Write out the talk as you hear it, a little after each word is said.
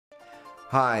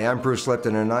Hi, I'm Bruce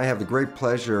Lipton, and I have the great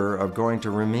pleasure of going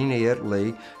to Rimini,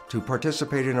 Italy, to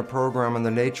participate in a program on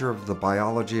the nature of the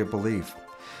biology of belief.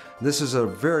 This is a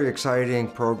very exciting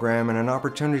program and an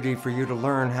opportunity for you to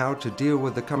learn how to deal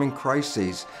with the coming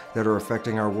crises that are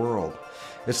affecting our world.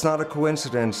 It's not a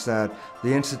coincidence that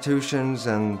the institutions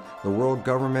and the world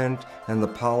government and the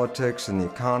politics and the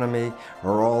economy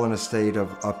are all in a state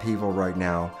of upheaval right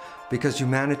now, because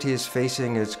humanity is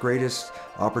facing its greatest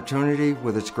opportunity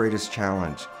with its greatest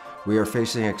challenge. We are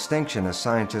facing extinction, as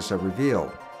scientists have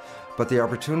revealed. But the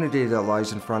opportunity that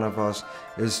lies in front of us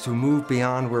is to move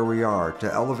beyond where we are,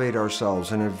 to elevate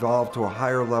ourselves and evolve to a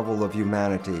higher level of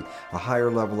humanity, a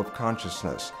higher level of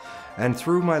consciousness. And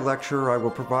through my lecture, I will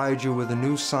provide you with a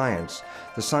new science,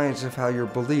 the science of how your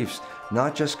beliefs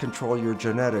not just control your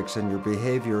genetics and your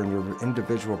behavior and your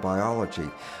individual biology,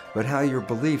 but how your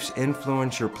beliefs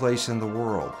influence your place in the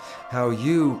world, how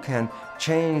you can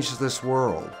change this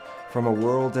world from a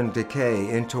world in decay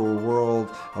into a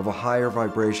world of a higher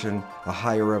vibration, a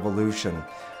higher evolution.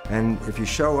 And if you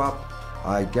show up,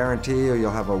 I guarantee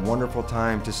you'll have a wonderful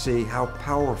time to see how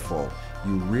powerful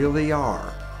you really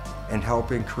are in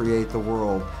helping create the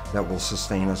world that will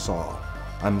sustain us all.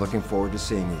 I'm looking forward to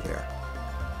seeing you there.